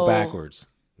don't go backwards.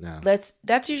 No,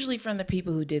 that's usually from the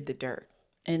people who did the dirt,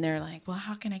 and they're like, "Well,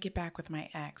 how can I get back with my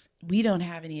ex?" We don't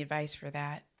have any advice for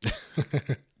that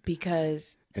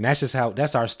because. And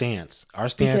that's our stance. Our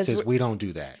stance is we don't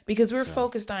do that. Because we're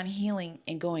focused on healing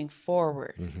and going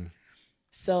forward. Mm-hmm.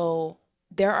 So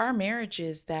there are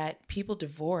marriages that people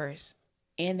divorce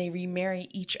and they remarry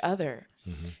each other.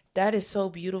 Mm-hmm. That is so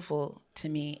beautiful to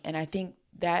me. And I think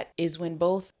that is when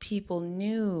both people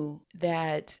knew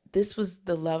that this was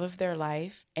the love of their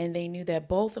life, and they knew that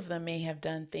both of them may have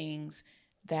done things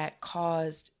that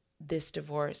caused this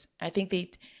divorce. I think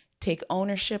they take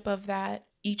ownership of that,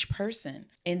 each person,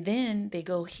 and then they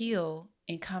go heal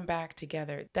and come back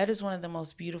together. That is one of the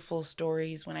most beautiful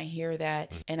stories when I hear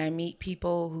that, and I meet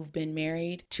people who've been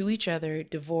married to each other,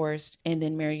 divorced, and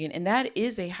then married again. And that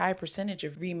is a high percentage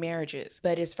of remarriages.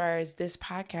 But as far as this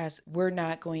podcast, we're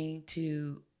not going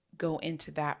to go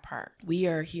into that part. We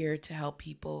are here to help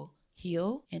people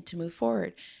heal and to move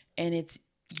forward. And it's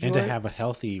and to have a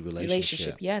healthy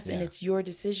relationship. Yes. Yeah. And it's your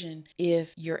decision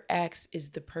if your ex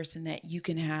is the person that you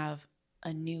can have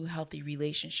a new healthy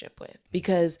relationship with,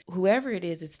 because whoever it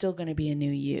is, it's still going to be a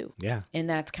new you. Yeah. And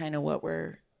that's kind of what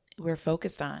we're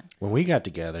focused on. When we got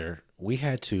together, we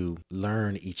had to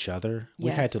learn each other.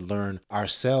 We had to learn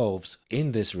ourselves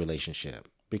in this relationship,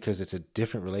 because it's a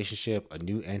different relationship, a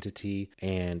new entity,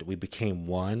 and we became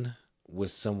one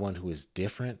with someone who is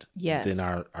different than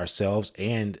ourselves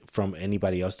and from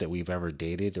anybody else that we've ever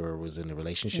dated or was in a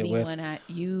relationship with.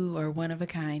 You are one of a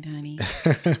kind, honey.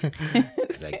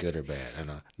 Is that good or bad? I don't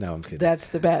know. No, I'm kidding. That's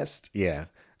the best. Yeah.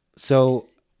 So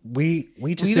we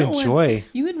just enjoy.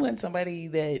 You wouldn't want somebody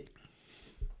that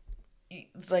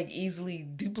it's like easily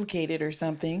duplicated or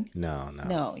something.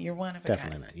 No, you're one of a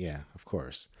definitely kind. Not. Yeah, of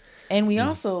course. And we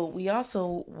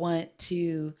also want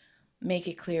to make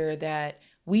it clear that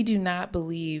we do not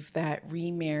believe that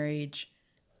remarriage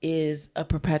is a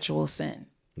perpetual sin.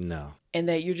 No. And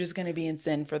that you're just going to be in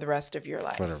sin for the rest of your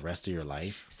life. For the rest of your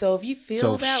life. So if you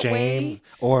feel that way,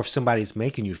 or if somebody's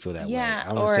making you feel that way,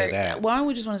 I want to say that. Well, I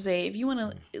would just want to say, if you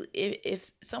want to,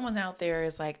 if someone out there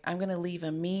is like, I'm going to leave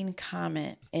a mean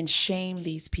comment and shame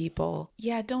these people,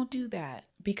 don't do that.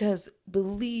 Because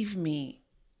believe me,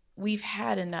 we've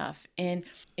had enough. And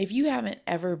if you haven't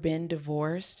ever been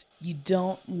divorced, you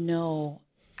don't know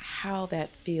how that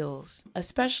feels,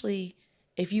 especially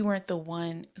if you weren't the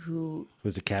one who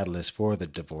was the catalyst for the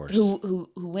divorce, who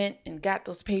went and got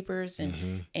those papers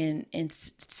and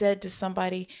said to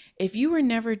somebody, if you were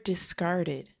never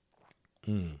discarded,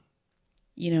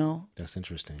 You know, That's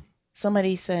interesting.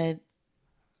 somebody said,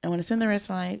 I want to spend the rest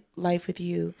of my life with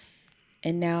you.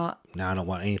 And now Now I don't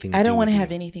want anything. I don't want to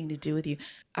have anything to do with you.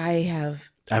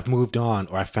 I've moved on,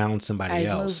 or I found somebody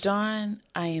else. I've moved on.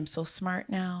 I am so smart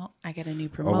now. I got a new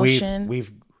promotion. Or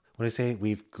we've what do I say?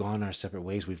 We've gone our separate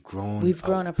ways. We've grown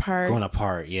apart. Grown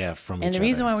apart, yeah, from each other. And the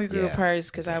reason why we grew apart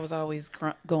is because I was always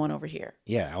going over here.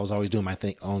 Yeah, I was always doing my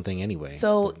own thing anyway.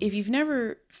 So if you've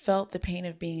never felt the pain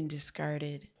of being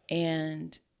discarded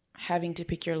and having to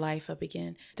pick your life up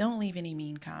again, don't leave any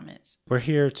mean comments. We're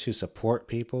here to support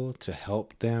people, to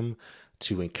help them,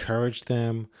 to encourage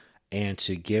them, and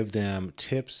to give them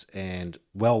tips and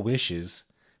well wishes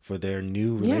for their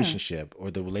new relationship or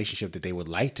the relationship that they would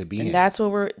like to be in. That's what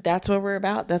we're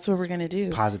about. That's what we're going to do.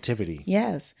 Positivity.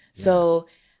 Yes. Yeah. So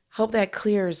hope that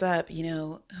clears up,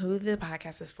 who the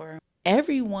podcast is for.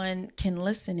 Everyone can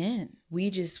listen in. We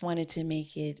just wanted to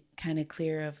make it kind of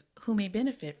clear of who may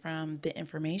benefit from the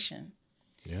information.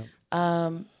 Yeah.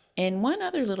 And one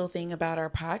other little thing about our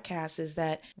podcast is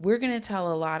that we're going to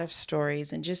tell a lot of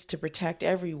stories, and just to protect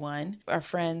everyone, our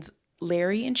friends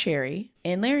Larry and Cherry.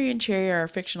 And Larry and Cherry are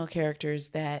fictional characters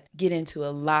that get into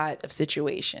a lot of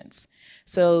situations.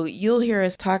 So you'll hear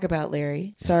us talk about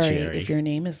Larry. Sorry if your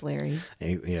name is Larry.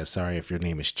 Yeah, sorry if your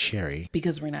name is Cherry.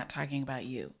 Because we're not talking about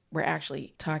you. We're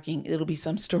actually it'll be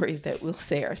some stories that we'll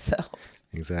say ourselves.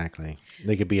 Exactly.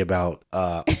 They could be about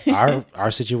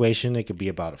our situation. It could be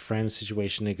about a friend's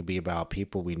situation. It could be about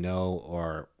people we know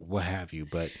or what have you.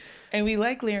 And we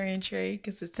like Larry and Cherry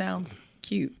because it sounds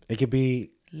cute. It could be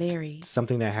Larry.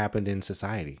 Something that happened in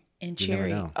society. And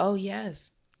Cherry. Oh,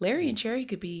 yes. Larry and Cherry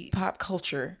could be pop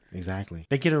culture. Exactly.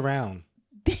 They get around.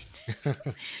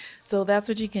 So that's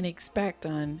what you can expect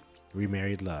on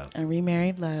Remarried Love.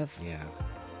 Remarried Love. Yeah.